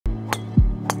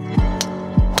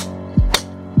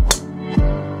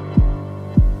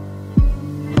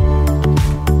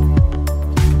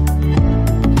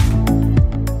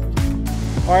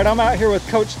All right, I'm out here with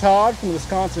Coach Todd from the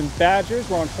Wisconsin Badgers.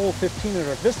 We're on hole 15 at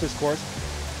our Vistas course.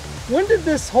 When did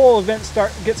this whole event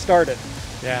get started?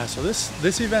 Yeah, so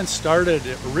this event started,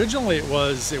 originally it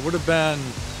would have been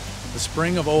the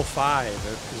spring of '05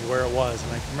 is where it was.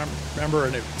 And I remember,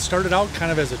 and it started out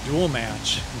kind of as a dual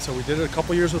match. And so we did it a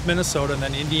couple years with Minnesota, and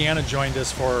then Indiana joined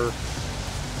us for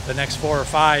the next 4 or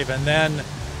 5. And then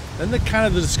the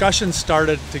discussion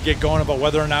started to get going about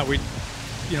whether or not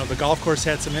the golf course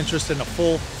had some interest in a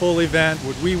full event.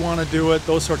 Would we want to do it?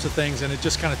 Those sorts of things, and it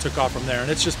just kind of took off from there. And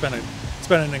it's just been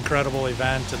an incredible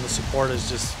event, and the support has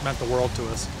just meant the world to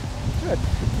us. Good.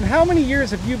 And how many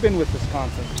years have you been with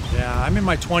Wisconsin? Yeah, I'm in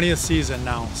my 20th season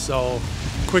now, so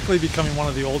quickly becoming one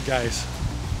of the old guys.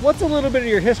 What's a little bit of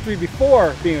your history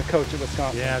before being a coach at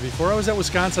Wisconsin? Yeah, before I was at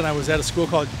Wisconsin, I was at a school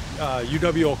called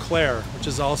UW Eau Claire, which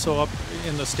is also up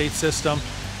in the state system,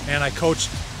 and I coached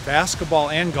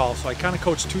basketball and golf, so I kind of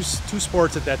coached two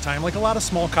sports at that time. Like a lot of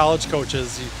small college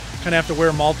coaches, you kind of have to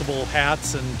wear multiple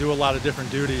hats and do a lot of different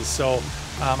duties. So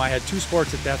I had 2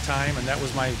 sports at that time, and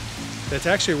that's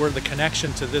actually where the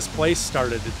connection to this place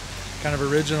started. It kind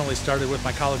of originally started with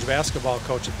my college basketball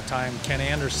coach at the time, Ken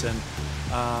Anderson.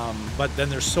 But then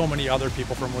there's so many other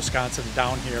people from Wisconsin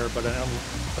down here, but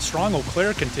a strong Eau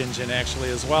Claire contingent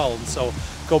actually as well. And so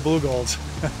go Blue Golds.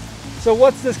 So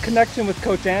what's this connection with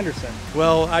Coach Anderson?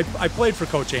 Well, I played for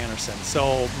Coach Anderson,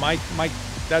 so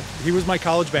he was my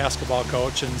college basketball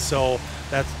coach, and so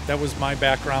that was my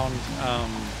background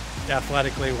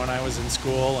athletically when I was in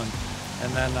school,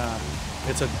 and then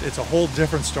it's a whole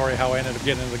different story how I ended up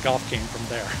getting into the golf game from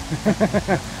there.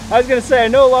 I was going to say, I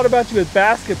know a lot about you with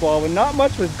basketball, but not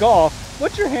much with golf.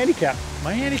 What's your handicap?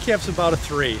 My handicap's about a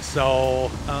 3, so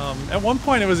at one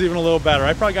point it was even a little better.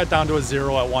 I probably got down to a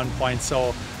 0 at one point,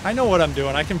 so I know what I'm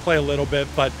doing. I can play a little bit,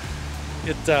 but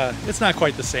it's not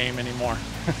quite the same anymore.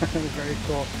 Very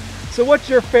cool. So what's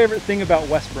your favorite thing about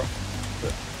Westbrook?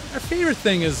 Our favorite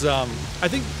thing is, I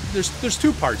think there's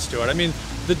 2 parts to it. I mean,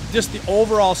 just the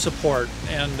overall support,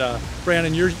 and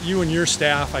Brandon, you and your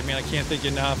staff, I mean, I can't thank you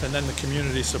enough, and then the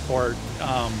community support.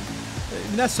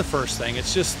 And that's the first thing.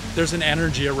 It's just there's an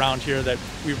energy around here that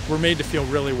we're made to feel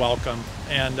really welcome,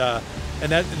 and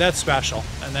that's special,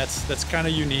 and that's kind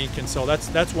of unique. And so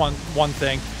that's one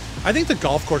thing. I think the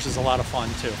golf course is a lot of fun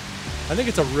too. I think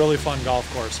it's a really fun golf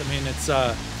course. I mean, it's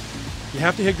you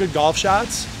have to hit good golf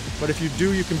shots, but if you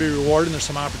do, you can be rewarded, and there's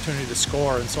some opportunity to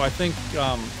score. And so I think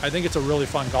it's a really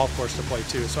fun golf course to play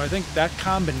too. So I think that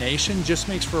combination just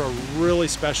makes for a really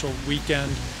special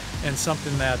weekend, and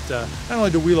something that not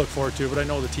only do we look forward to, but I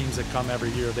know the teams that come every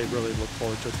year, they really look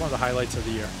forward to. It's one of the highlights of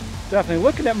the year. Definitely.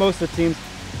 Looking at most of the teams,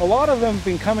 a lot of them have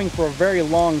been coming for a very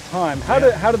long time. How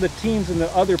do the teams and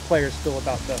the other players feel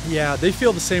about this? Yeah, they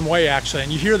feel the same way actually,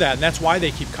 and you hear that, and that's why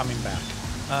they keep coming back.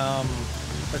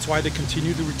 That's why they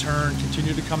continue to return,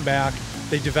 continue to come back.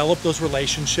 They develop those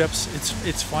relationships.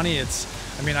 It's funny.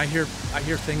 I mean, I hear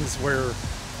things where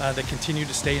they continue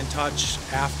to stay in touch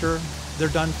after they're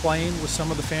done playing with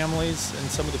some of the families and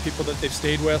some of the people that they've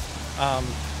stayed with.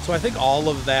 So I think all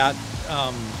of that,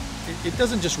 it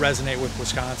doesn't just resonate with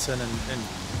Wisconsin and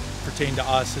pertain to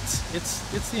us.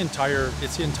 It's the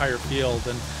entire field,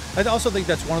 and I also think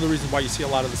that's one of the reasons why you see a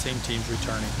lot of the same teams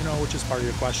returning. Which is part of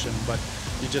your question, but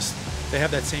they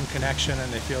have that same connection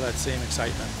and they feel that same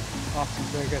excitement. Awesome,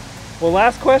 very good. Well,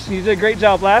 last question. You did a great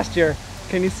job last year.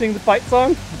 Can you sing the fight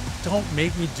song? Don't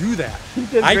make me do that. You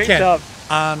did a great job.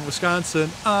 On Wisconsin,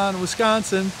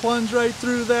 plunge right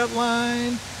through that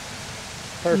line.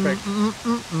 Perfect.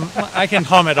 I can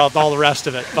hum it all the rest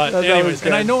of it, but anyways,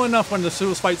 and I know enough when the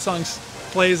Suicide Fight song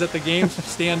plays at the games,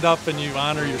 stand up and you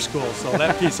honor your school. So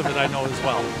that piece of it I know as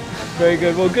well. Very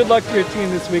good. Well, good luck to your team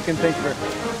this week, and thanks,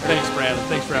 Brandon.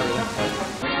 Thanks for everything.